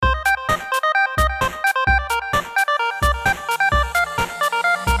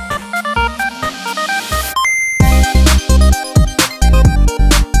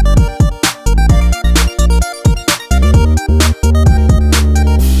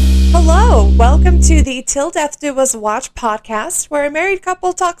to the Till Death Do Us Watch podcast, where a married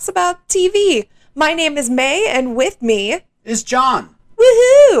couple talks about TV. My name is May, and with me is John.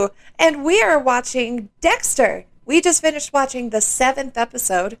 Woohoo! And we are watching Dexter. We just finished watching the 7th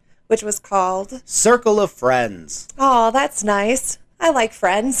episode, which was called Circle of Friends. Oh, that's nice. I like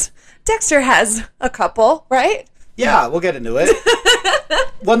Friends. Dexter has a couple, right? Yeah, we'll get into it.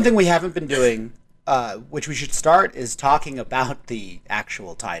 One thing we haven't been doing, which we should start, is talking about the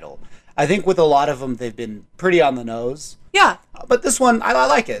actual title. I think with a lot of them, they've been pretty on the nose. Yeah. But this one, I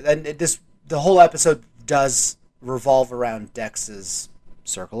like it. And the whole episode does revolve around Dex's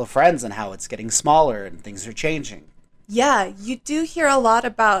circle of friends and how it's getting smaller and things are changing. Yeah, you do hear a lot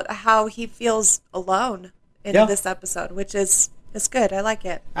about how he feels alone in this episode, which is good. I like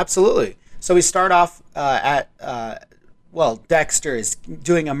it. Absolutely. So we start off Dexter is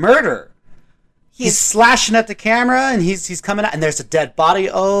doing a murder. He's slashing at the camera, and he's coming out, and there's a dead body.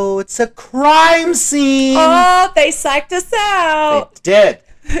 Oh, it's a crime scene. Oh, they psyched us out. They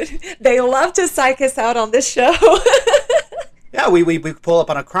did. They love to psych us out on this show. Yeah, we pull up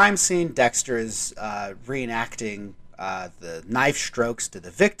on a crime scene. Dexter is reenacting the knife strokes to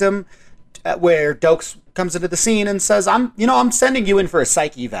the victim, where Dokes comes into the scene and says, I'm sending you in for a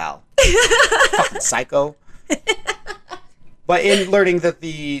psych eval. Fucking psycho. But in learning that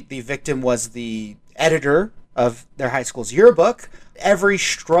the victim was the editor of their high school's yearbook, every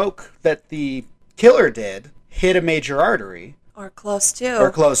stroke that the killer did hit a major artery. Or close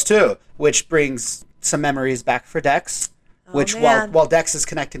to. Which brings some memories back for Dex. While Dex is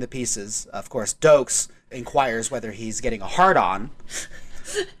connecting the pieces, of course, Dokes inquires whether he's getting a hard-on.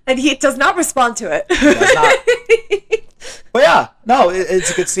 And he does not respond to it. He does not. But yeah, no,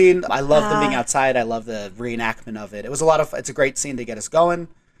 it's a good scene. I love them being outside. I love the reenactment of it. It's a great scene to get us going.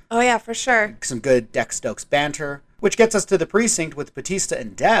 Oh yeah, for sure. Some good Dex Dokes banter, which gets us to the precinct with Batista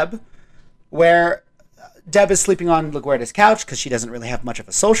and Deb, where Deb is sleeping on LaGuardia's couch because she doesn't really have much of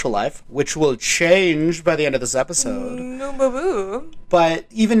a social life, which will change by the end of this episode. No, boo-boo. But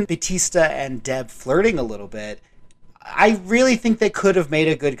even Batista and Deb flirting a little bit, I really think they could have made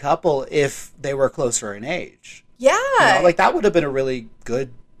a good couple if they were closer in age. Yeah. That would have been a really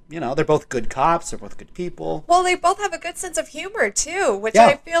good, they're both good cops, they're both good people. Well, they both have a good sense of humor, too, which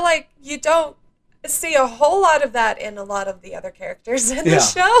I feel like you don't see a whole lot of that in a lot of the other characters in the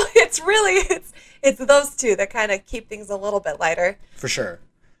show. It's those two that kind of keep things a little bit lighter. For sure.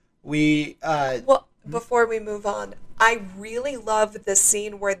 Before we move on, I really love the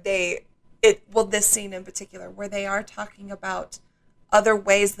scene where this scene in particular, where they are talking about other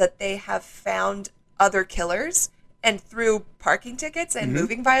ways that they have found other killers, and through parking tickets and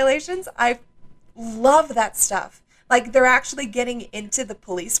moving violations. I love that stuff. Like, they're actually getting into the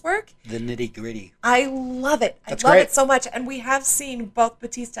police work. The nitty-gritty. I love it. That's I love great. it so much. And we have seen both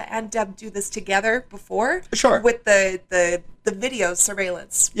Batista and Deb do this together before. Sure. With the video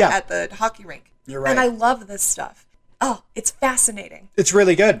surveillance at the hockey rink. You're right. And I love this stuff. Oh, it's fascinating. It's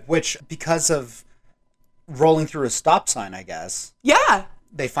really good, which, because of rolling through a stop sign, I guess. Yeah.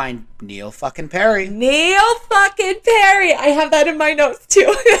 They find Neil fucking Perry. Neil fucking Perry. I have that in my notes,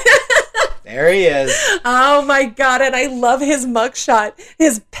 too. There he is. Oh, my God. And I love his mugshot.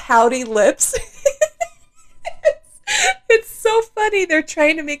 His pouty lips. It's so funny. They're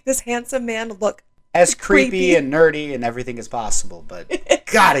trying to make this handsome man look as creepy and nerdy and everything as possible. But,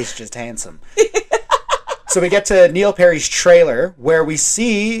 God, he's just handsome. So we get to Neil Perry's trailer, where we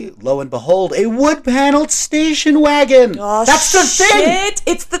see, lo and behold, a wood-paneled station wagon. Oh, that's the thing!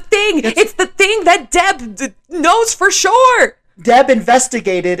 It's the thing! It's the thing that Deb knows for sure! Deb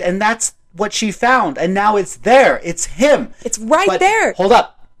investigated, and that's what she found. And now it's there. It's him. It's right there. Hold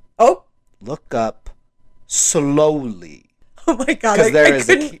up. Oh. Look up slowly. Oh, my God.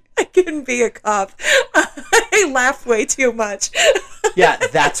 I couldn't be a cop. I laugh way too much. Yeah,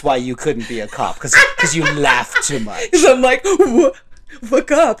 that's why you couldn't be a cop, because you laugh too much. Because I'm like,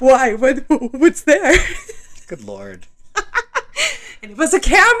 look up. Why? What's there? Good Lord. And it was a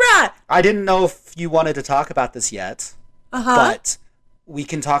camera. I didn't know if you wanted to talk about this yet, but we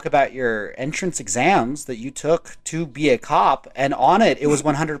can talk about your entrance exams that you took to be a cop, and on it was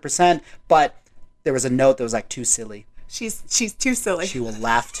 100%, but there was a note that was like, too silly. She's too silly. She will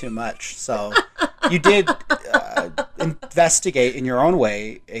laugh too much. So you did investigate in your own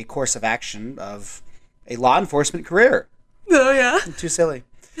way a course of action of a law enforcement career. Oh, yeah. Too silly.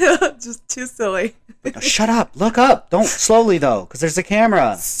 Just too silly. No, shut up. Look up. Don't slowly, though, because there's a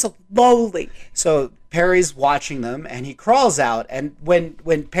camera. Slowly. So Perry's watching them, and he crawls out. And when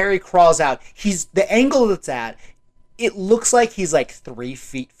Perry crawls out, the angle that's at, it looks like he's like 3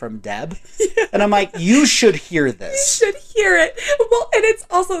 feet from Deb. Yeah. And I'm like, you should hear this. You should hear it. Well, it's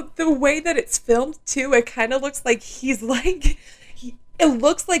also the way that it's filmed too. It kind of looks like he's like, it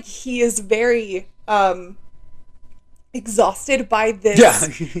looks like he is very exhausted by this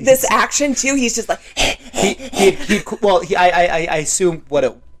this action too. He's just like I assume what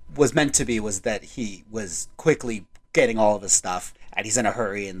it was meant to be was that he was quickly getting all of his stuff and he's in a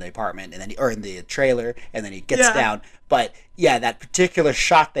hurry in the apartment and then or in the trailer and then he gets down. But yeah, that particular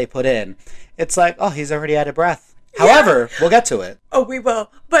shot they put in, it's like, oh, he's already out of breath. However, we'll get to it. Oh, we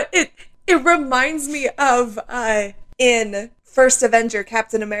will. But it reminds me of in First Avenger,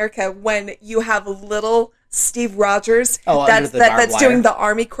 Captain America, when you have little Steve Rogers that's doing the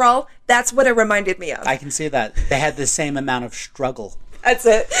army crawl. That's what it reminded me of. I can see that. They had the same amount of struggle. That's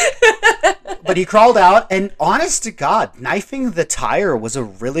it. But he crawled out, and honest to God, knifing the tire was a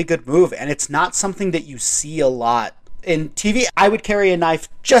really good move, and it's not something that you see a lot. In TV, I would carry a knife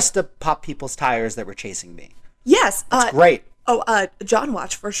just to pop people's tires that were chasing me. Yes. It's great. Oh, John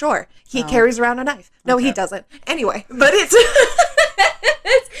Watch, for sure. He carries around a knife. No, he doesn't. Anyway, but it's...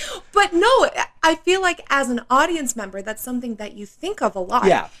 But no, I feel like as an audience member, that's something that you think of a lot.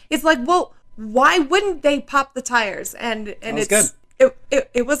 Yeah. It's like, well, why wouldn't they pop the tires? And it's good.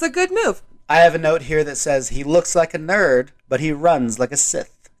 It was a good move. I have a note here that says he looks like a nerd, but he runs like a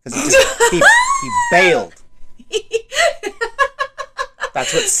Sith. Because he bailed.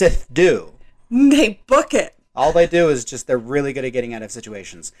 That's what Sith do. They book it. All they do is they're really good at getting out of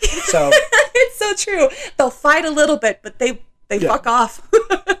situations. So it's so true. They'll fight a little bit, but they fuck off.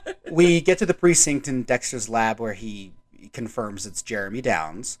 We get to the precinct in Dexter's lab where he confirms it's Jeremy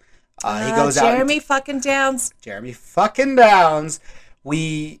Downs. He goes out. Jeremy fucking Downs. Jeremy fucking Downs.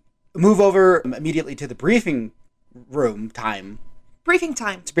 We move over immediately to the briefing room time. Briefing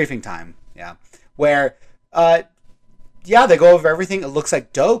time. It's briefing time, yeah. Where, they go over everything. It looks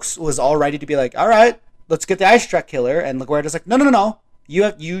like Dokes was all ready to be like, all right, let's get the ice truck killer. And LaGuardia's like, no.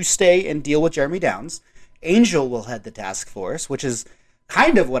 You stay and deal with Jeremy Downs. Angel will head the task force, which is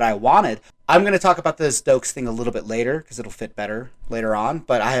kind of what I wanted. I'm going to talk about this Dokes thing a little bit later because it'll fit better later on,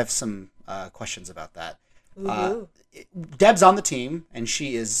 but I have some questions about that. Deb's on the team, and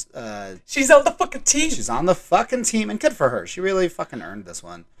she is... she's on the fucking team. She's on the fucking team, and good for her. She really fucking earned this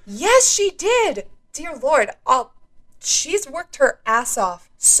one. Yes, she did. Dear Lord. She's worked her ass off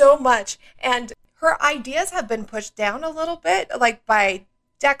so much, and her ideas have been pushed down a little bit, like by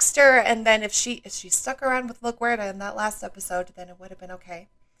Dexter, and then if she stuck around with LaGuardia in that last episode, then it would have been okay.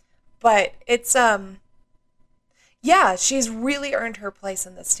 But it's she's really earned her place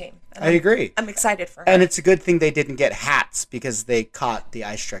in this team. And I agree. I'm excited for her. And it's a good thing they didn't get hats because they caught the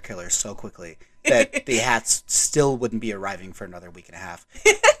ice truck killer so quickly that the hats still wouldn't be arriving for another week and a half.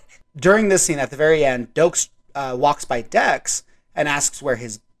 During this scene, at the very end, Dokes walks by Dex and asks where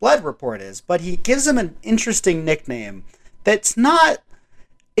his blood report is, but he gives him an interesting nickname that's not...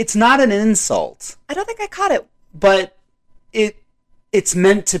 It's not an insult. I don't think I caught it. But it's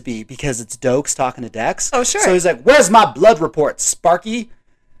meant to be because it's Dokes talking to Dex. Oh, sure. So he's like, where's my blood report, Sparky?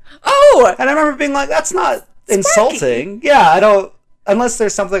 Oh! And I remember being like, that's not insulting. Yeah, I don't... Unless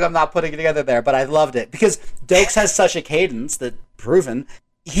there's something I'm not putting together there, but I loved it. Because Dokes has such a cadence that, proven,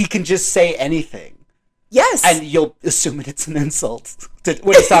 he can just say anything. Yes. And you'll assume it's an insult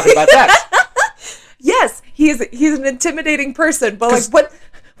when he's talking about Dex. Yes, he's an intimidating person, but like,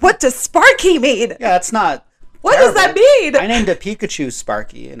 what does Sparky mean? Yeah, it's not. What terrible. does that mean? I named a Pikachu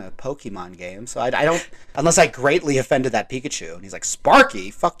Sparky in a Pokemon game, so I don't, unless I greatly offended that Pikachu. And he's like, Sparky?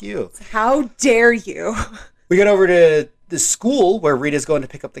 Fuck you. How dare you? We get over to the school where Rita's going to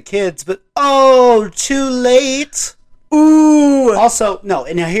pick up the kids, but too late. Ooh. Also, no,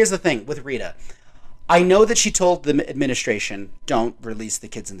 and now here's the thing with Rita. I know that she told the administration, don't release the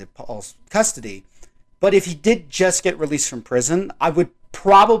kids into Paul's custody, but if he did just get released from prison, I would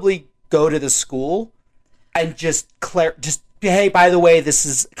probably go to the school and just hey, by the way, this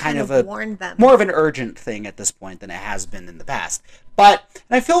is kind of warn them. More of an urgent thing at this point than it has been in the past. But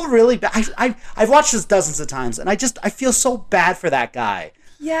and I feel really bad. I've watched this dozens of times, and I feel so bad for that guy.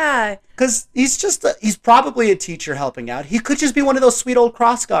 Yeah. Because he's probably a teacher helping out. He could just be one of those sweet old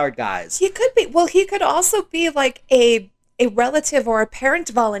cross guard guys. He could be. Well, he could also be like a relative or a parent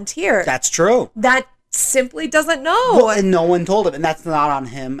volunteer. That's true. That simply doesn't know. Well, and no one told him, and that's not on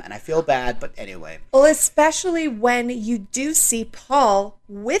him, and I feel bad, but anyway. Well, especially when you do see Paul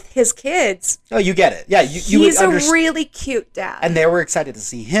with his kids. Oh, you get it. Yeah, he's a really cute dad. And they were excited to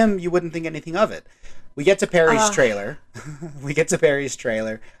see him. You wouldn't think anything of it. We get to Perry's trailer. We get to Perry's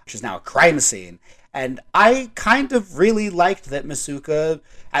trailer, which is now a crime scene. And I kind of really liked that Masuka,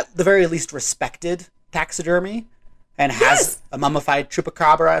 at the very least, respected taxidermy and has a mummified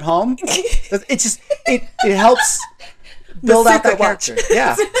chupacabra at home. It helps. build out that secret watch. character.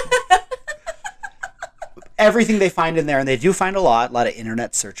 Yeah. Everything they find in there, and they do find a lot of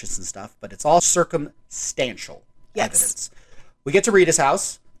internet searches and stuff, but it's all circumstantial evidence. We get to Rita's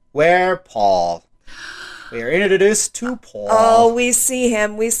house, where Paul. We are introduced to Paul. Oh, we see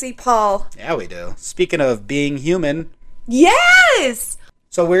him. We see Paul. Yeah, we do. Speaking of being human. Yes!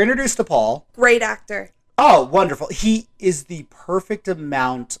 So we're introduced to Paul. Great actor. Oh, wonderful. He is the perfect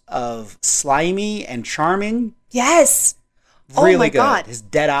amount of slimy and charming. Yes. Really oh my good. God. His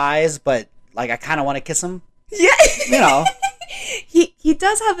dead eyes, but like I kind of want to kiss him. Yeah. You know. He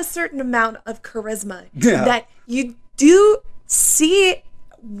does have a certain amount of charisma Yeah. that you do see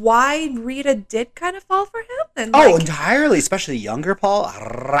why Rita did kind of fall for him. And Oh, entirely, especially younger Paul.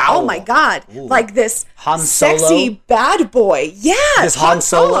 oh my God. Ooh. Like this Han Solo. sexy bad boy. Yeah. This Han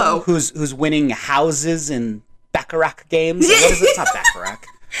Solo who's winning houses in Baccarat games. What is it? It's not Baccarat.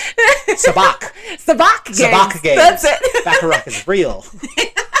 Sabacc. Sabacc games. Sabacc games. That's it. Baccarat is real.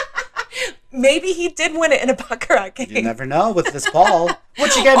 Maybe he did win it in a Baccarat game. You never know with this Paul.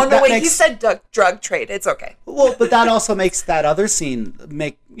 Which again, oh no, that wait, makes, he said drug trade. It's okay. well, but that also makes that other scene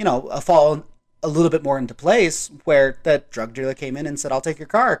fall a little bit more into place, where that drug dealer came in and said, "I'll take your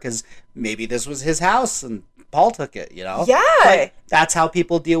car," because maybe this was his house and Paul took it. Yeah. Like, that's how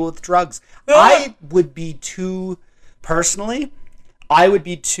people deal with drugs. I would be too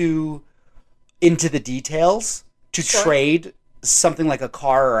into the details to trade something like a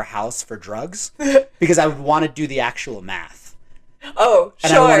car or a house for drugs, because I would want to do the actual math. Oh,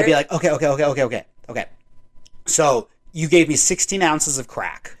 And I want to be like, okay. So you gave me 16 ounces of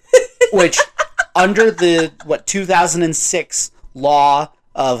crack, which under the 2006 law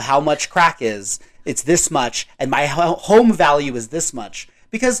of how much crack is, it's this much, and my home value is this much.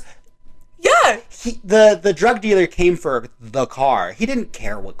 Because yeah, the drug dealer came for the car. He didn't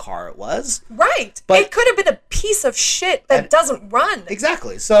care what car it was. right. But- it could have been a piece of shit that doesn't run.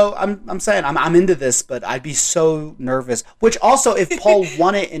 Exactly. So I'm saying I'm into this, but I'd be so nervous. Which also, if Paul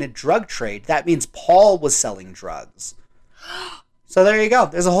won it in a drug trade, that means Paul was selling drugs. So there you go.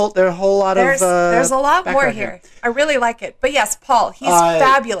 There's a whole lot of there's a lot more background here. I really like it. But yes, Paul, he's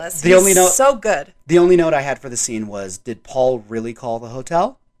fabulous. He's so good. The only note I had for the scene was, did Paul really call the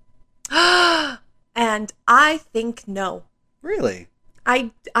hotel? And I think no. Really?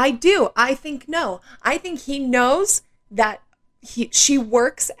 I do. I think no. I think he knows that she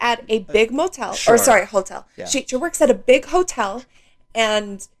works at a big motel. Sure. Or sorry, hotel. Yeah. She works at a big hotel,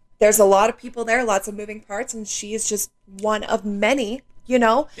 and there's a lot of people there, lots of moving parts, and she's just one of many,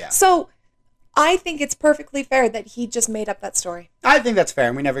 Yeah. So I think it's perfectly fair that he just made up that story. I think that's fair,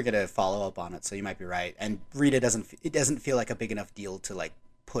 and we never get a follow up on it, so you might be right. And Rita doesn't feel like a big enough deal to like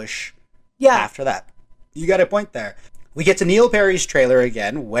push after that. You got a point there. We get to Neil Perry's trailer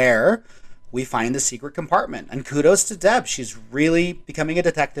again, where we find the secret compartment. And kudos to Deb. She's really becoming a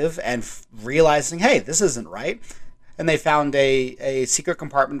detective and realizing, hey, this isn't right. And they found a secret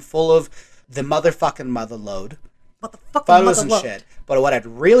compartment full of the motherfucking mother load. Photos and shit. But what I'd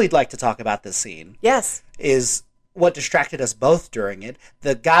really like to talk about this scene is what distracted us both during it.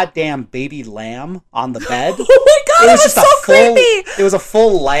 The goddamn baby lamb on the bed. Oh my God, it was so creepy. It was a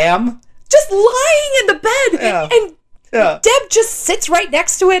full lamb. Just lying in the bed. Yeah. And Yeah. Deb just sits right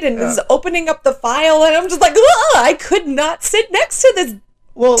next to it and is opening up the file, and I'm just like, ugh, I could not sit next to this dead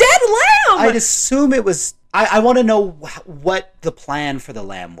lamb. I'd assume it was... I want to know what the plan for the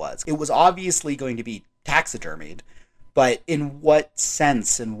lamb was. It was obviously going to be taxidermied, but in what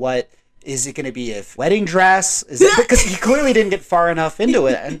sense, and what... Is it going to be a wedding dress? Is it, because he clearly didn't get far enough into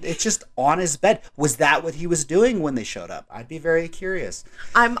it, and it's just on his bed. Was that what he was doing when they showed up? I'd be very curious.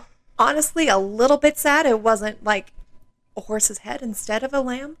 I'm honestly a little bit sad it wasn't like a horse's head instead of a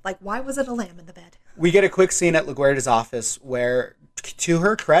lamb. Like, why was it a lamb in the bed? We get a quick scene at LaGuardia's office where, to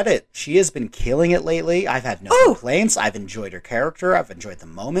her credit, she has been killing it lately. I've had no complaints. I've enjoyed her character. I've enjoyed the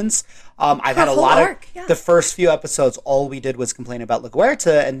moments. I've had a lot of... The first few episodes, all we did was complain about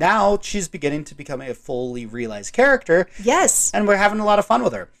LaGuardia, and now she's beginning to become a fully realized character. Yes. And we're having a lot of fun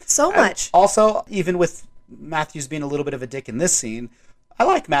with her. So much. Also, even with Matthews being a little bit of a dick in this scene, I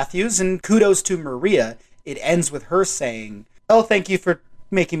like Matthews, and kudos to Maria. It ends with her saying, "Oh, thank you for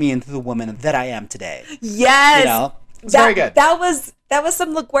making me into the woman that I am today." Yes. You know? It's very good. That was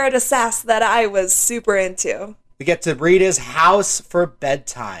some LaGuardia sass that I was super into. We get to Rita's house for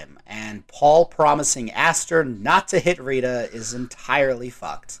bedtime, and Paul promising Aster not to hit Rita is entirely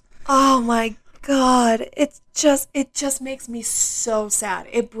fucked. Oh my God. It just makes me so sad.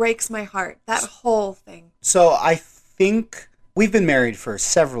 It breaks my heart. That whole thing. So I think we've been married for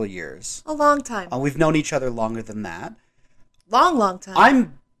several years. A long time. We've known each other longer than that. Long time.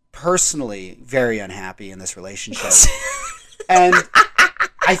 I'm personally very unhappy in this relationship. And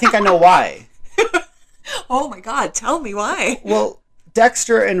I think I know why. Oh my God, tell me why. Well,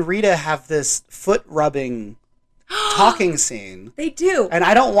 Dexter and Rita have this foot rubbing talking scene. They do. And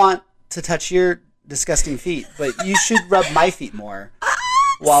I don't want to touch your disgusting feet, but you should rub my feet more.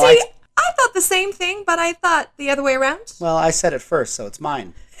 While See, I thought the same thing, but I thought the other way around. Well, I said it first, so it's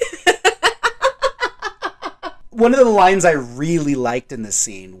mine. One of the lines I really liked in this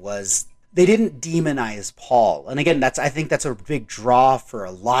scene was they didn't demonize Paul. And again, I think that's a big draw for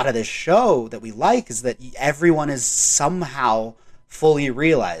a lot of this show that we like, is that everyone is somehow fully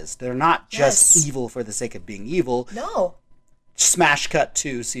realized. They're not just evil for the sake of being evil. No. Smash cut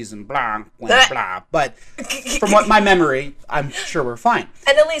to season blah, blah, blah. But from what my memory, I'm sure we're fine.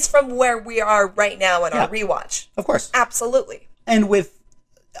 And at least from where we are right now in our rewatch. Of course. Absolutely. And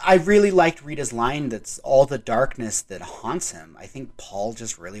I really liked Rita's line that's all the darkness that haunts him. I think Paul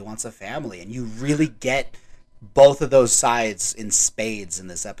just really wants a family. And you really get both of those sides in spades in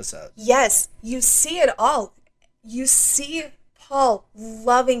this episode. Yes, you see it all. You see Paul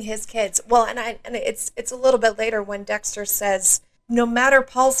loving his kids. Well, and it's a little bit later when Dexter says, no matter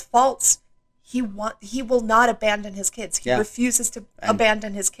Paul's faults, he will not abandon his kids. He refuses to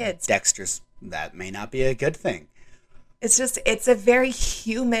abandon his kids. That may not be a good thing. It's a very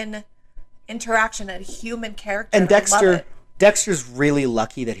human interaction, a human character. And Dexter's really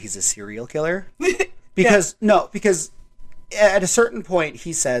lucky that he's a serial killer. Because at a certain point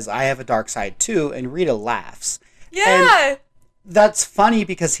he says, I have a dark side too, and Rita laughs. Yeah. And that's funny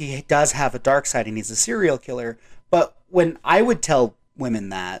because he does have a dark side and he's a serial killer. But when I would tell women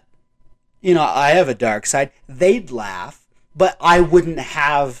that, I have a dark side, they'd laugh, but I wouldn't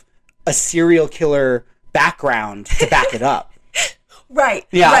have a serial killer background to back it up. Right.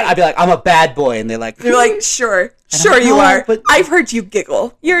 Yeah, right. I'd be like, I'm a bad boy, and they're like, sure like, you are. But I've heard you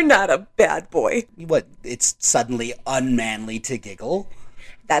giggle. You're not a bad boy. What? It's suddenly unmanly to giggle?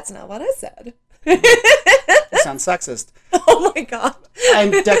 That's not what I said. It sounds sexist. Oh my God.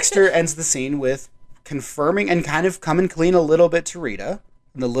 And Dexter ends the scene with confirming and kind of coming clean a little bit to Rita,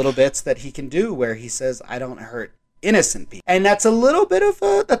 and the little bits that he can do where he says, I don't hurt innocent people. And that's a little bit of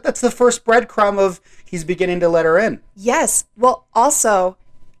that's the first breadcrumb of he's beginning to let her in. Yes. Well, also,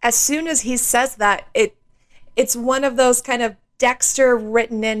 as soon as he says that, it's one of those kind of Dexter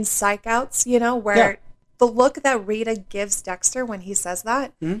written in psych outs, where the look that Rita gives Dexter when he says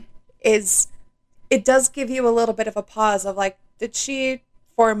that is, it does give you a little bit of a pause of like, did she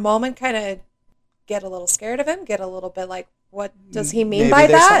for a moment kind of get a little scared of him, get a little bit like, what does he mean by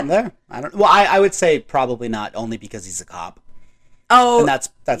there's that? Something there. I don't. Well, I would say probably not, only because he's a cop. Oh, and that's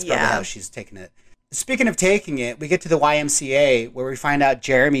probably how she's taking it. Speaking of taking it, we get to the YMCA where we find out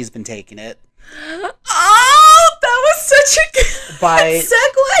Jeremy's been taking it. Oh, that was such a good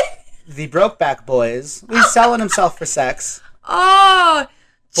segue. The Brokeback Boys. He's selling himself for sex. Oh,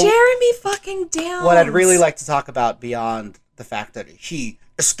 Jeremy fucking Downs. What I'd really like to talk about beyond the fact that he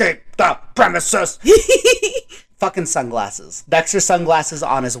escaped the premises. Fucking sunglasses. Dexter's sunglasses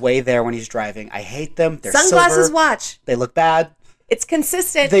on his way there when he's driving. I hate them. They're sunglasses silver. Watch. They look bad. It's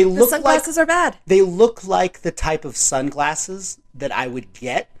consistent. The sunglasses are bad. They look like the type of sunglasses that I would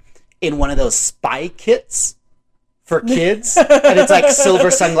get in one of those spy kits for kids. And it's like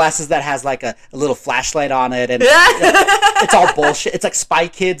silver sunglasses that has like a little flashlight on it. And it's all bullshit. It's like Spy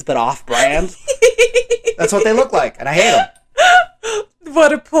Kids, but off-brand. That's what they look like. And I hate them.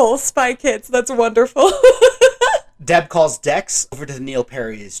 What a pull, Spy Kids. That's wonderful. Deb calls Dex over to Neil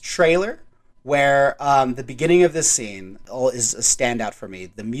Perry's trailer, where the beginning of this scene is a standout for me.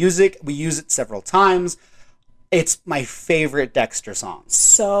 The music, we use it several times. It's my favorite Dexter song.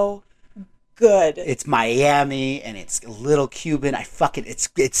 So good. It's Miami, and it's a little Cuban. It's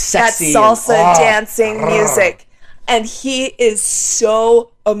sexy. That salsa dancing music. And he is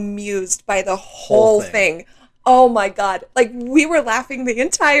so amused by the whole thing. Oh my God. Like, we were laughing the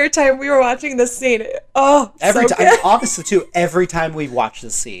entire time we were watching this scene. Oh, every so time. good. Honestly, too, every time we watch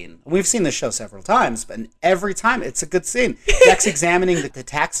this scene, we've seen this show several times, but every time it's a good scene. Dex examining the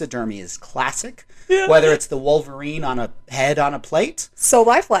taxidermy is classic. Yeah. Whether it's the Wolverine on a head on a plate. So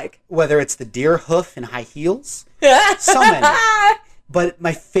lifelike. Whether it's the deer hoof in high heels. So many. But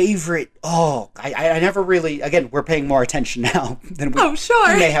my favorite, I never really, again, we're paying more attention now than we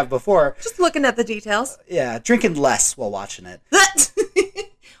may have before. Just looking at the details. Yeah, drinking less while watching it.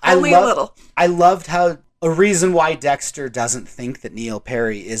 Only a little. I loved how, a reason why Dexter doesn't think that Neil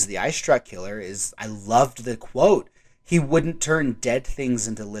Perry is the Ice Truck Killer is, I loved the quote, he wouldn't turn dead things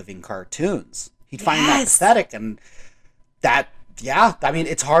into living cartoons. He'd find that pathetic, and that... Yeah, I mean,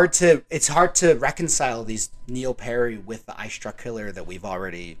 it's hard to reconcile these Neil Perry with the Ice Truck Killer that we've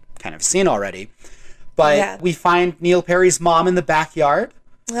already kind of seen already. But Yeah. we find Neil Perry's mom in the backyard.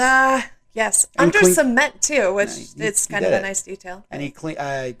 Yes. And Under clean- cement, too, which he it's kind did of a it. nice detail. And he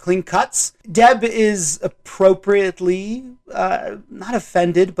clean cuts. Deb is appropriately not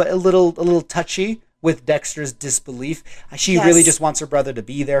offended, but a little touchy with Dexter's disbelief. She Yes. really just wants her brother to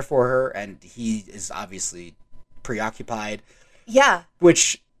be there for her, and he is obviously preoccupied. Yeah.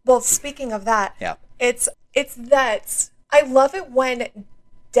 Which, Well, speaking of that, yeah, it's that I love it when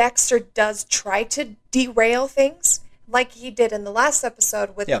Dexter does try to derail things like he did in the last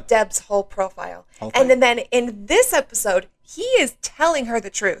episode with Yeah. Deb's whole profile. Whole And thing. then in this episode, he is telling her the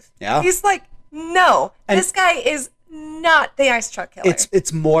truth. Yeah. He's like, no, And- this guy is not the ice truck killer.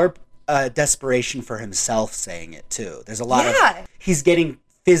 it's more desperation for himself saying it too. There's a lot Yeah. of he's getting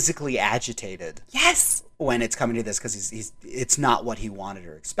physically agitated Yes. when it's coming to this because it's not what he wanted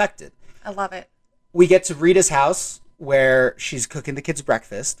or expected. I love it. We get to Rita's house where she's cooking the kids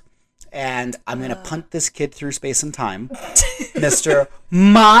breakfast, and I'm going to punt this kid through space and time. Mr.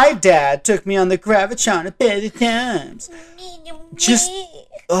 My dad took me on the Gravitron a bit of times. Just,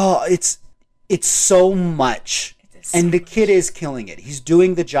 oh, it's so much. It is And the kid is killing it. He's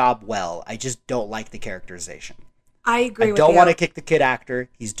doing the job well. I just don't like the characterization. I agree I with don't you. want to kick the kid actor.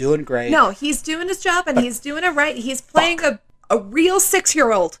 He's doing great. No, he's doing his job and he's doing it right. He's playing a real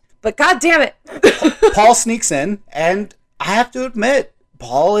 6-year-old. But god damn it. Paul sneaks in, and I have to admit,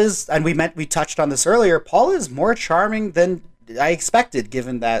 Paul is, and we touched on this earlier, Paul is more charming than I expected,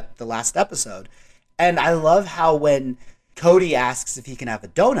 given that the last episode. And I love how when Cody asks if he can have a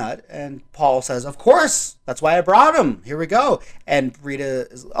donut, and Paul says, of course, that's why I brought him. Here we go. And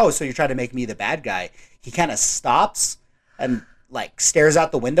Rita is, oh, so you're trying to make me the bad guy. He kind of stops and like stares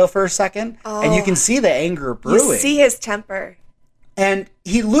out the window for a second, and you can see the anger brewing. You see his temper. And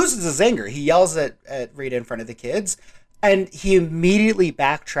he loses his anger. He yells at Rita in front of the kids, and he immediately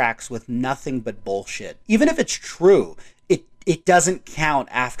backtracks with nothing but bullshit. Even if it's true, it doesn't count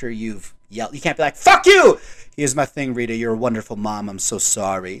after you've yelled. You can't be like, fuck you! Here's my thing, Rita. You're a wonderful mom. I'm so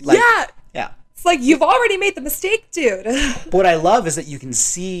sorry. Like, Yeah. Yeah. It's like, you've already made the mistake, dude. But what I love is that you can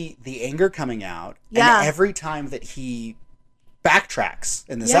see the anger coming out. Yeah. And every time that he backtracks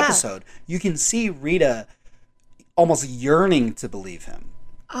in this Yeah. episode, you can see Rita almost yearning to believe him.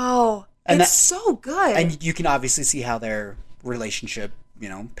 Oh, And it's so good. And you can obviously see how their relationship,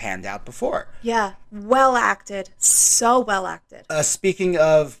 panned out before. yeah. Well acted. So well acted. Speaking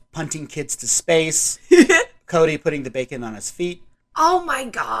of punting kids to space, Cody putting the bacon on his feet. Oh my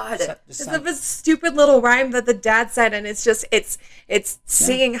god. Just It's sound- a stupid little rhyme that the dad said, and it's just it's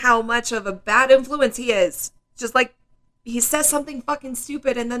seeing how much of a bad influence he is. Just like he says something fucking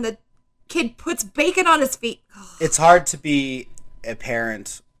stupid and then the kid puts bacon on his feet. It's hard to be a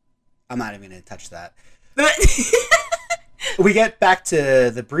parent. I'm not even going to touch that. We get back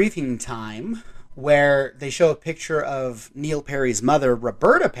to the briefing time where they show a picture of Neil Perry's mother,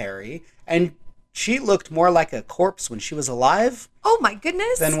 Roberta Perry, and she looked more like a corpse when she was alive Oh my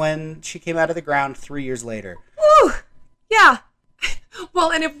goodness. than when she came out of the ground 3 years later. Woo! Yeah.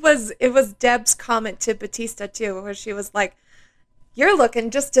 Well, and it was Deb's comment to Batista too, where she was like, "You're looking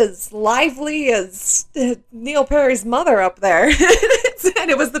just as lively as Neil Perry's mother up there,"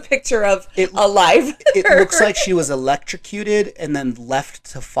 and it was the picture of alive. It looks like she was electrocuted and then left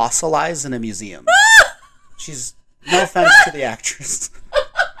to fossilize in a museum. She's, no offense to the actress.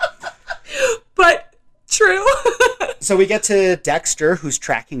 But true. So we get to Dexter, who's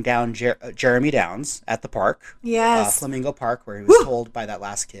tracking down Jeremy Downs at the park. Yes. Flamingo Park, where he was told by that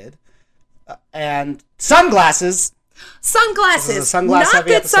last kid. And sunglasses. Sunglasses. This is a sunglass Not heavy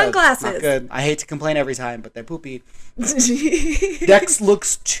good episode. sunglasses. Not good. I hate to complain every time, but they're poopy. Dex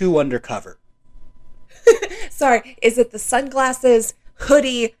looks too undercover. Sorry, is it the sunglasses,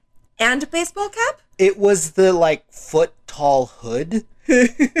 hoodie, and baseball cap? It was the foot tall hood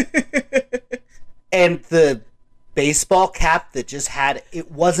and the baseball cap that just had,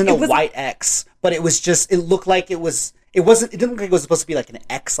 it wasn't a white X, but it was just, it looked like it didn't look like it was supposed to be like an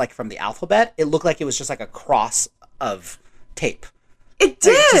X like from the alphabet. It looked like it was just like a cross of tape. It It's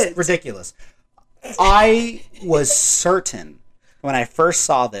did. just ridiculous. I was certain when I first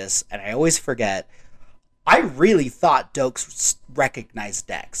saw this, and I always forget, I really thought Dokes recognized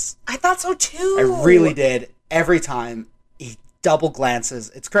Dex. I thought so too. I really did. Every time he double glances,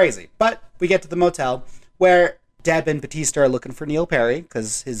 it's crazy. But we get to the motel where Deb and Batista are looking for Neil Perry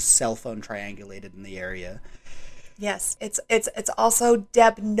because his cell phone triangulated in the area. Yes, it's also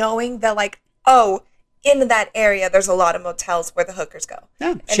Deb knowing that in that area there's a lot of motels where the hookers go.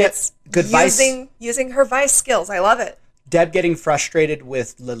 Yeah, And she had it's good vice. using her vice skills. I love it. Deb getting frustrated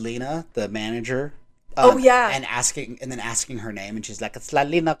with Lalina, the manager. Oh, yeah. and asking her name, and she's like, "It's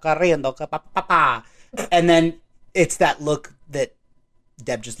Lalina corriendo, pa pa pa." And then it's that look that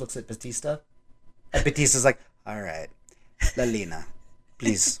Deb just looks at Batista. And Batista's like, all right, Lalina,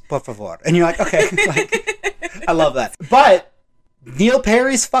 please, por favor. And you're like, okay. Like, I love that. But Neil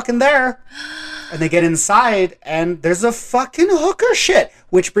Perry's fucking there. And they get inside, and there's a fucking hooker shit.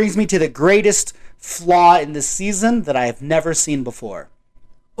 Which brings me to the greatest flaw in this season that I have never seen before.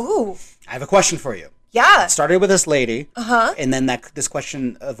 Ooh. I have a question for you. Yeah. It started with this lady, Uh-huh. and then this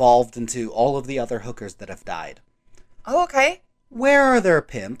question evolved into all of the other hookers that have died. Oh, okay. Where are their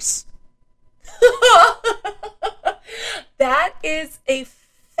pimps? That is a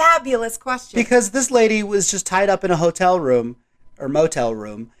fabulous question. Because this lady was just tied up in a hotel room or motel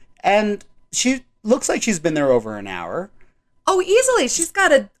room, and she looks like she's been there over an hour. Oh, easily. She's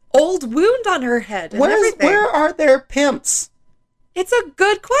got an old wound on her head and everything. Where are their pimps? It's a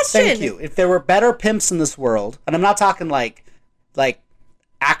good question. Thank you. If there were better pimps in this world, and I'm not talking like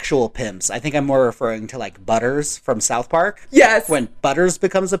actual pimps. I think I'm more referring to like Butters from South Park. Yes. When Butters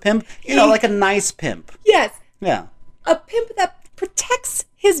becomes a pimp, you know, like a nice pimp. Yes. Yeah. A pimp that protects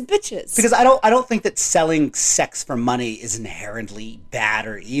his bitches. Because I don't think that selling sex for money is inherently bad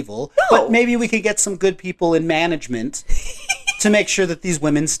or evil. No. But maybe we could get some good people in management to make sure that these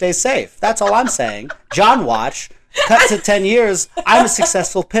women stay safe. That's all I'm saying. John Watch, cut to 10 years. I'm a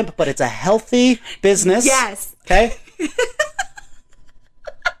successful pimp, but it's a healthy business. Yes. Okay?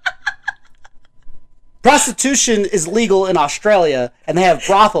 Prostitution is legal in Australia, and they have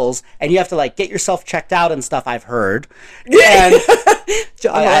brothels, and you have to like get yourself checked out and stuff. I've heard, and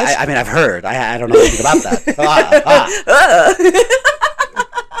I mean, I've heard. I don't know anything about that.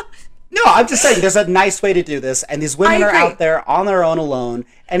 No, I'm just saying there's a nice way to do this, and these women are out there on their own alone,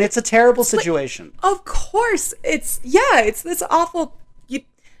 and it's a terrible situation. Of course. It's this awful...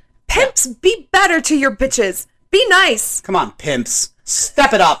 Pimps, be better to your bitches. Be nice. Come on, pimps.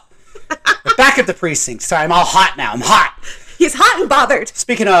 Step it up. We're back at the precinct. Sorry, I'm all hot now. I'm hot. He's hot and bothered.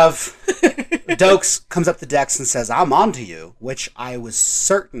 Speaking of, Dokes comes up to Dex and says, I'm on to you, which I was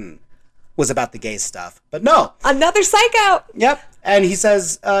certain was about the gay stuff. But no. Another psych out. Yep. And he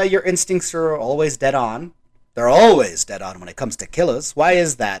says, your instincts are always dead on. They're always dead on when it comes to killers. Why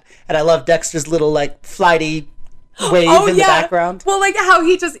is that? And I love Dexter's little, like, flighty wave in the background. Well, like how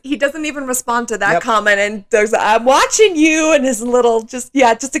he doesn't even respond to that comment, and there's I'm watching you, and his little just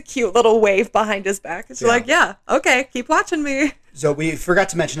a cute little wave behind his back. It's like, yeah, okay, keep watching me. So we forgot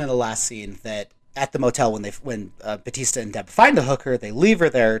to mention in the last scene that at the motel when Batista and Deb find the hooker, they leave her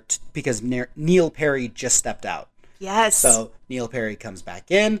there because Neil Perry just stepped out. Yes. So Neil Perry comes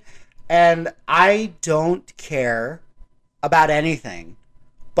back in, and I don't care about anything,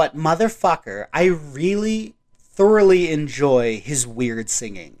 but motherfucker, I really thoroughly enjoy his weird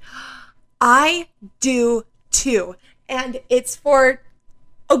singing. I do too. And it's for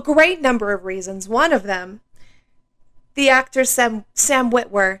a great number of reasons. One of them, the actor Sam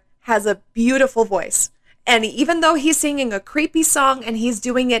Witwer has a beautiful voice. And even though he's singing a creepy song and he's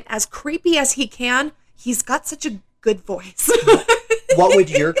doing it as creepy as he can, he's got such a good voice. What would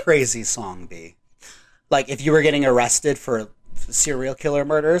your crazy song be? Like if you were getting arrested for serial killer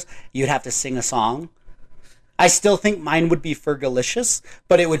murders, you'd have to sing a song? I still think mine would be Fergalicious,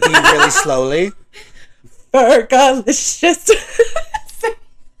 but it would be really slowly. Fergalicious.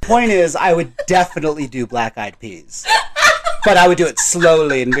 Point is, I would definitely do Black Eyed Peas. But I would do it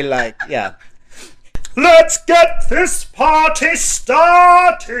slowly and be like, yeah. Let's get this party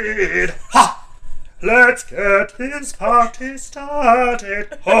started. Ha! Let's get this party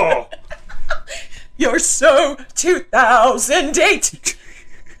started. Oh. You're so 2008.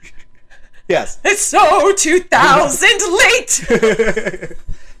 Yes. It's so 2000 late.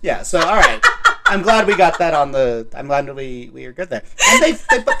 Yeah, so all right. I'm glad we got that on the I'm glad we are good there. And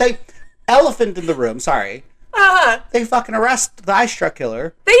they elephant in the room, sorry. They fucking arrest the ice truck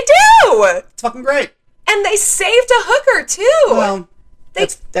killer. They do. It's fucking great. And they saved a hooker too. Well,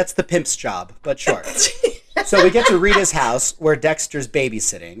 that's the pimp's job, but sure. So we get to Rita's house where Dexter's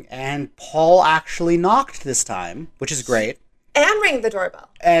babysitting, and Paul actually knocked this time, which is great. And ring the doorbell.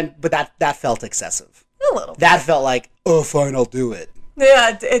 But that felt excessive. A little. That felt like, oh, fine, I'll do it.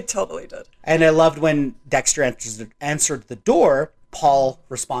 Yeah, it totally did. And I loved when Dexter answered the door, Paul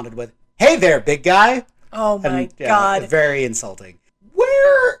responded with, hey there, big guy. Oh my God. Very insulting.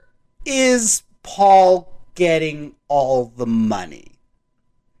 Where is Paul getting all the money?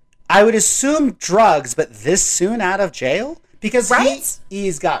 I would assume drugs, but this soon out of jail? Because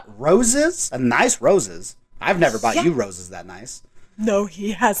he's got roses, and nice roses. I've never bought you roses that nice. No,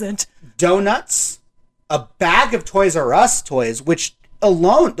 he hasn't. Donuts, a bag of Toys R Us toys, which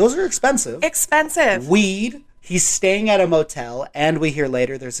alone, those are expensive. Expensive. Weed. He's staying at a motel, and we hear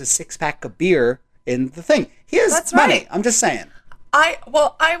later there's a 6-pack of beer in the thing. He has That's money. right. I'm just saying.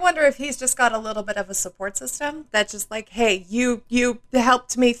 I wonder if he's just got a little bit of a support system that's just like, hey, you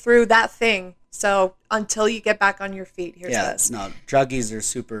helped me through that thing. So until you get back on your feet, here's this. No, druggies are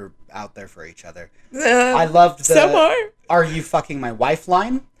super out there for each other. Uh, I loved the so more. "Are you fucking my wife"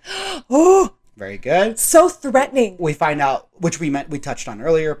 line. Oh, Very good. so threatening. We find out, which we touched on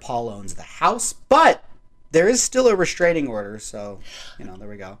earlier, Paul owns the house, but there is still a restraining order, so, there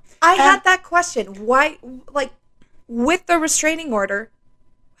we go. I had that question. Why, like, with the restraining order,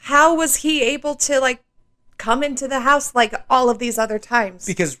 how was he able to, like, come into the house like all of these other times?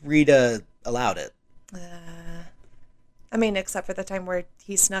 Because Rita allowed it. I mean, except for the time where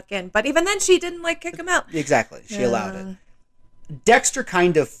he snuck in. But even then, she didn't, like, kick him out. Exactly. She allowed it. Dexter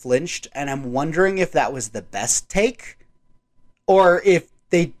kind of flinched, and I'm wondering if that was the best take, or if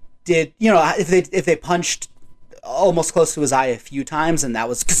they did, if they punched almost close to his eye a few times, and that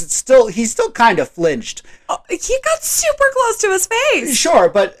was because he still kind of flinched. Oh, he got super close to his face. Sure,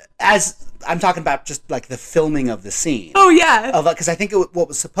 but as I'm talking about, just like the filming of the scene. Oh yeah. Because I think what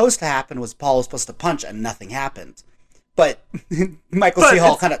was supposed to happen was Paul was supposed to punch, and nothing happened. But Michael C.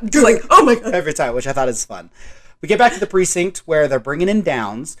 Hall kind of like, oh my god, every time, which I thought is fun. We get back to the precinct where they're bringing in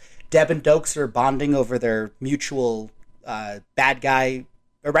Downs. Deb and Dokes are bonding over their mutual bad guy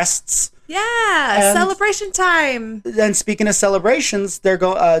arrests. Yeah, And celebration time. then, speaking of celebrations,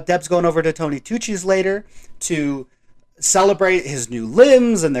 Deb's going over to Tony Tucci's later to celebrate his new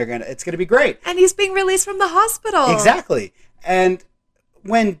limbs, and it's gonna be great. And he's being released from the hospital. Exactly. And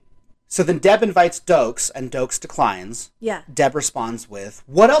so then Deb invites Dokes, and Dokes declines. Yeah. Deb responds with,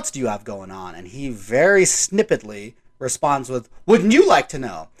 "What else do you have going on?" And he very snippetly responds with, "Wouldn't you like to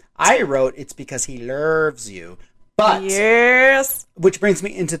know?" I wrote, "It's because he loves you." But, yes. which brings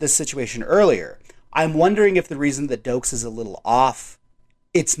me into this situation earlier. I'm wondering if the reason that Dokes is a little off,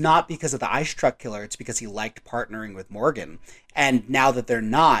 it's not because of the ice truck killer, it's because he liked partnering with Morgan. And now that they're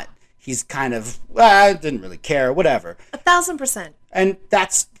not, he's kind of, didn't really care, whatever. 1,000%. And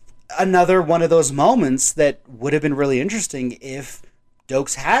that's another one of those moments that would have been really interesting if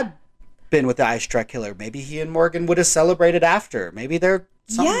Dokes had been with the ice truck killer. Maybe he and Morgan would have celebrated after. Maybe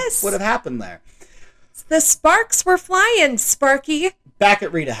something would have happened there. The sparks were flying, Sparky. Back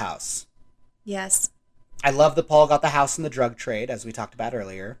at Rita House. Yes. I love that Paul got the house in the drug trade, as we talked about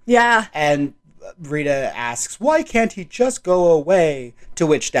earlier. Yeah. And Rita asks, why can't he just go away? To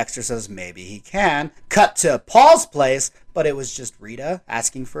which Dexter says, maybe he can. Cut to Paul's place, but it was just Rita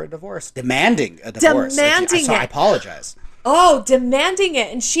asking for a divorce. Demanding a divorce. I apologize. Oh, demanding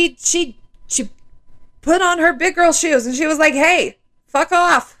it. And she put on her big girl shoes and she was like, hey, fuck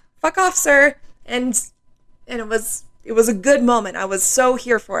off. Fuck off, sir. And it was a good moment. I was so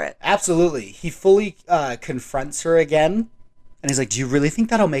here for it. Absolutely. He fully confronts her again. And he's like, do you really think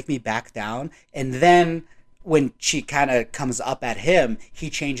that'll make me back down? And then when she kind of comes up at him, he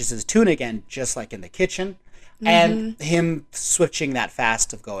changes his tune again, just like in the kitchen. Mm-hmm. And him switching that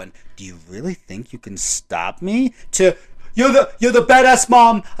fast of going, do you really think you can stop me? To, you're the badass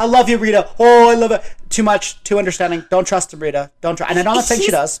mom. I love you, Rita. Oh, I love it. Too much, too understanding. Don't trust him, Rita. Don't try. And I'm not saying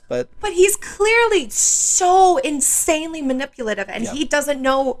she does, but he's clearly so insanely manipulative, and he doesn't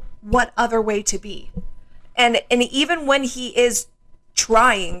know what other way to be. And even when he is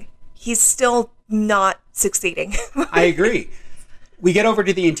trying, he's still not succeeding. I agree. We get over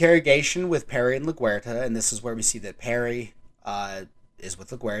to the interrogation with Perry and LaGuerta, and this is where we see that Perry is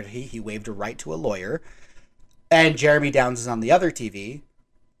with LaGuerta. He waived a right to a lawyer. And Jeremy Downs is on the other TV.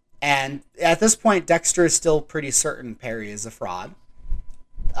 And at this point, Dexter is still pretty certain Perry is a fraud.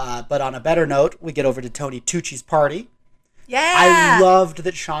 But on a better note, we get over to Tony Tucci's party. Yeah. I loved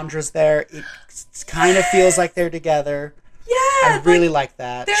that Chandra's there. It kind of feels like they're together. Yeah. I really like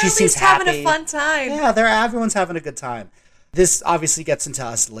that. They're she at seems least happy. having a fun time. Yeah, everyone's having a good time. This obviously gets into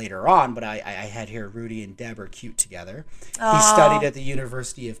us later on, but I had here Rudy and Deb are cute together. Aww. He studied at the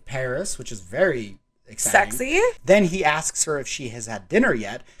University of Paris, which is very exciting. Sexy. Then he asks her if she has had dinner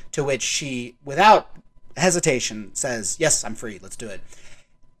yet, to which she, without hesitation, says, yes, I'm free, let's do it.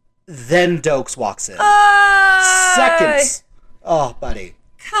 Then Dokes walks in. Seconds. Oh, buddy.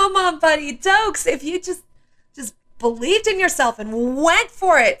 Come on, buddy. Dokes, if you just believed in yourself and went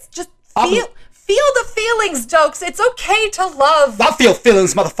for it, just feel the feelings, Dokes. It's okay to love. I feel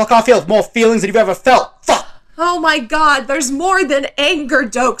feelings, motherfucker. I feel more feelings than you've ever felt. Fuck. Oh my God, there's more than anger,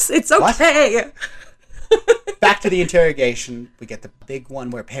 Dokes. It's okay. Back to the interrogation. We get the big one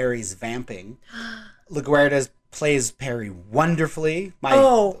where Perry's vamping. LaGuerta plays Perry wonderfully.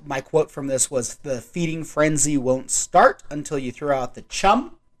 My quote from this was, the feeding frenzy won't start until you throw out the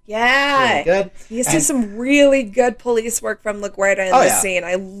chum. Yeah. Really good. You see some really good police work from LaGuardia in this scene.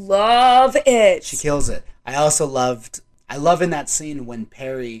 I love it. She kills it. I love in that scene when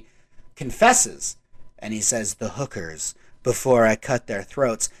Perry confesses and he says, "The hookers, before I cut their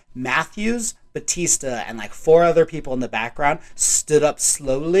throats." Matthews, Batista, and like 4 other people in the background stood up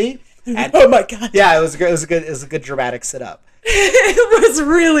slowly. And, oh my God. Yeah, it was a good dramatic sit up. It was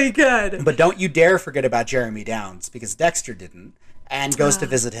really good. But don't you dare forget about Jeremy Downs, because Dexter didn't, and goes to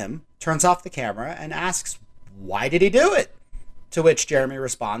visit him, turns off the camera, and asks, why did he do it? To which Jeremy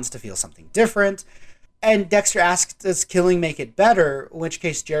responds to feel something different. And Dexter asks, does killing make it better? In which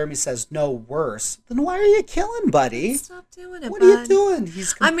case Jeremy says, no, worse. Then why are you killing, buddy? Stop doing it, What are you doing?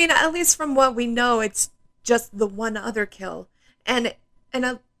 I mean, at least from what we know, it's just the one other kill. And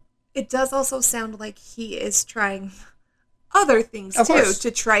it does also sound like he is trying other things Of too, course.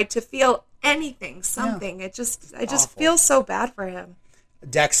 to try to feel anything, something. Yeah. I just feel so bad for him.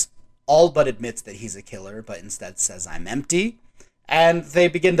 Dex all but admits that he's a killer, but instead says, I'm empty. And they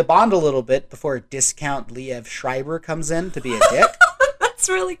begin to bond a little bit before discount Liev Schreiber comes in to be a dick. That's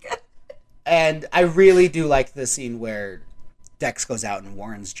really good. And I really do like the scene where Dex goes out and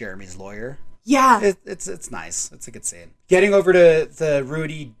warns Jeremy's lawyer. Yeah. It's nice. It's a good scene. Getting over to the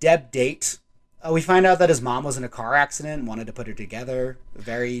Rudy Deb date, we find out that his mom was in a car accident and wanted to put her together.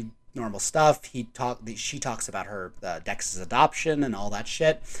 Very normal stuff. She talks about her Dex's adoption and all that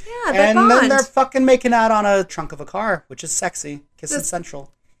shit. Yeah, and bond. then they're fucking making out on a trunk of a car, which is sexy. Kissing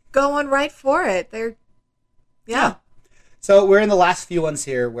Central. Going right for it. Yeah. So we're in the last few ones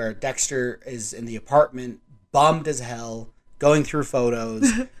here where Dexter is in the apartment, bummed as hell, going through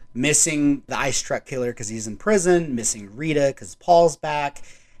photos, missing the ice truck killer because he's in prison, missing Rita because Paul's back,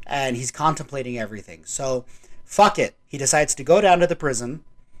 and he's contemplating everything. So fuck it. He decides to go down to the prison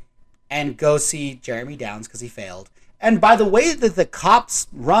and go see Jeremy Downs because he failed. And by the way that the cops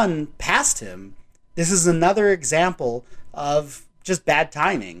run past him, this is another example of just bad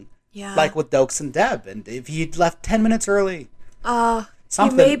timing. Yeah. Like with Dokes and Deb. And if he'd left 10 minutes early, he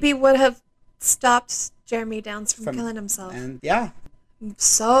something. maybe would have stopped Jeremy Downs from killing himself. And yeah.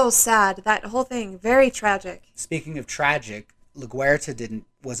 So sad. That whole thing, very tragic. Speaking of tragic, LaGuardia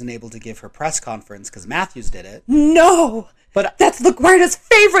wasn't able to give her press conference because Matthews did it. No! But that's LaGuardia's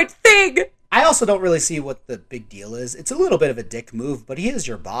favorite thing! I also don't really see what the big deal is. It's a little bit of a dick move, but he is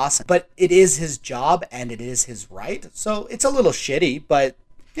your boss. But it is his job and it is his right. So it's a little shitty, but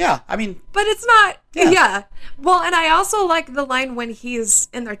yeah, I mean. But it's not. Yeah. Well, and I also like the line when he's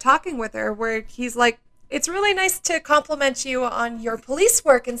in there talking with her where he's like, it's really nice to compliment you on your police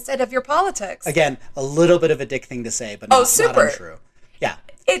work instead of your politics. Again, a little bit of a dick thing to say, but not untrue. Yeah.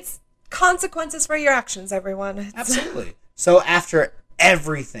 It's consequences for your actions, everyone. Absolutely. So after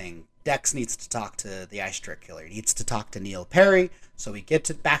everything, Dex needs to talk to the ice truck killer. He needs to talk to Neil Perry. So we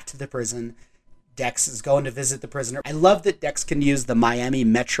get back to the prison. Dex is going to visit the prisoner. I love that Dex can use the Miami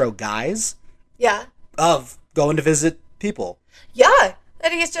Metro guise. Yeah. Of going to visit people. Yeah.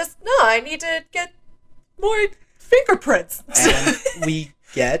 And he's just, no, I need to get more fingerprints. And we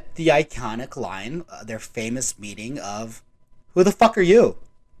get the iconic line, their famous meeting of, who the fuck are you?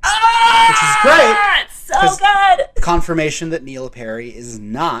 Which is great. It's so good. Confirmation that Neil Perry is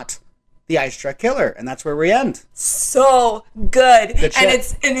not the ice truck killer, and that's where we end. So good. Good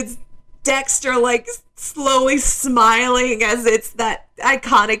shit. And it's Dexter like slowly smiling as it's that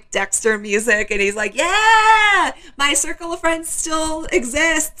iconic Dexter music, and he's like, yeah, my circle of friends still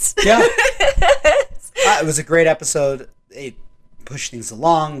exists. Yeah. It was a great episode. It pushed things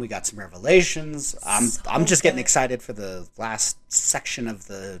along. We got some revelations. I'm just getting excited for the last section of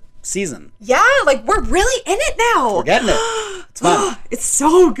the season. Yeah, like we're really in it now. We're getting it. It's fun. It's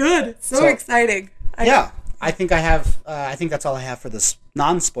so good. So exciting. I think that's all I have for this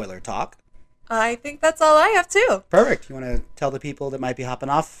non-spoiler talk. I think that's all I have too. Perfect. You want to tell the people that might be hopping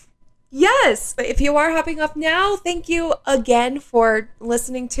off? Yes. But if you are hopping up now, thank you again for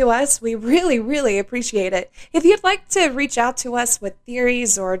listening to us. We really, really appreciate it. If you'd like to reach out to us with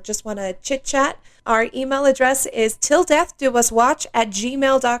theories or just want to chit chat, our email address is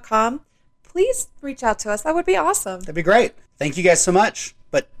tilldeathdouswatch@gmail.com. Please reach out to us. That would be awesome. That'd be great. Thank you guys so much.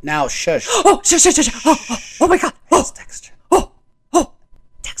 But now, shush. Oh, shush. Oh my God. It's Dexter.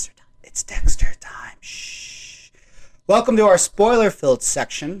 Dexter time. It's Dexter time. Shh. Welcome to our spoiler-filled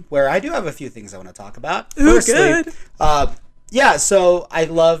section, where I do have a few things I want to talk about. Firstly, good. So I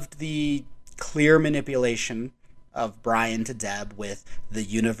loved the clear manipulation of Brian to Deb with the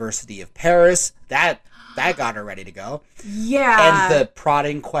University of Paris. That got her ready to go. Yeah. And the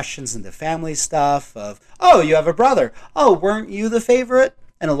prodding questions into family stuff of, oh, you have a brother. Oh, weren't you the favorite?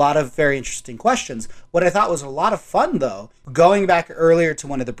 and a lot of very interesting questions. What I thought was a lot of fun, though, going back earlier to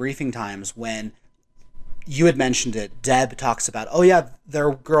one of the briefing times when you had mentioned it, Deb talks about, oh yeah, there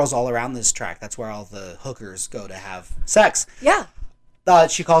are girls all around this track. That's where all the hookers go to have sex. Yeah.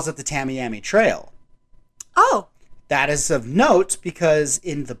 She calls it the Tamiami Trail. Oh. That is of note because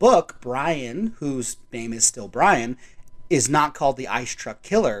in the book, Brian, whose name is still Brian, is not called the Ice Truck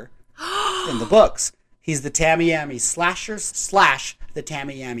Killer in the books. He's the Tamiami Slasher / the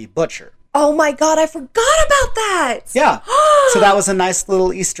Tamiami Butcher. Oh my God, I forgot about that. Yeah. So that was a nice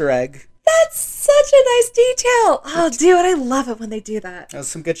little Easter egg. That's such a nice detail. Oh, dude, I love it when they do that. That was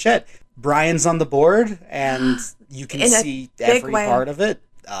some good shit. Brian's on the board, and you can see every part of it.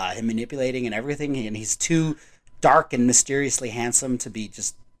 Him manipulating and everything, and he's too dark and mysteriously handsome to be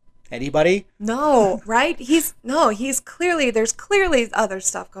just anybody. No, right? There's clearly other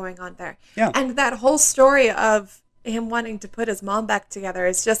stuff going on there. Yeah. And that whole story of him wanting to put his mom back together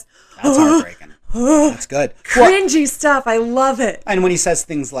is just... That's heartbreaking. That's good. Cringy stuff. I love it. And when he says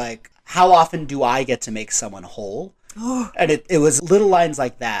things like, how often do I get to make someone whole? And it was little lines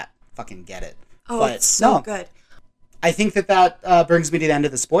like that. Fucking get it. Oh, but it's so good. I think that brings me to the end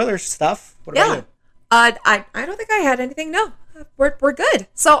of the spoiler stuff. What about you? I don't think I had anything. No, we're good.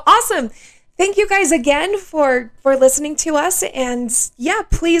 So awesome. Thank you guys again for listening to us. And yeah,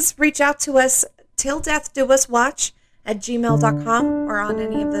 please reach out to us, tilldeathdouswatch@gmail.com or on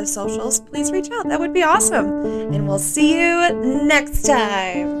any of the socials. Please reach out. That would be awesome. And we'll see you next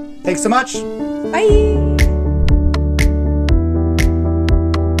time. Thanks so much. Bye.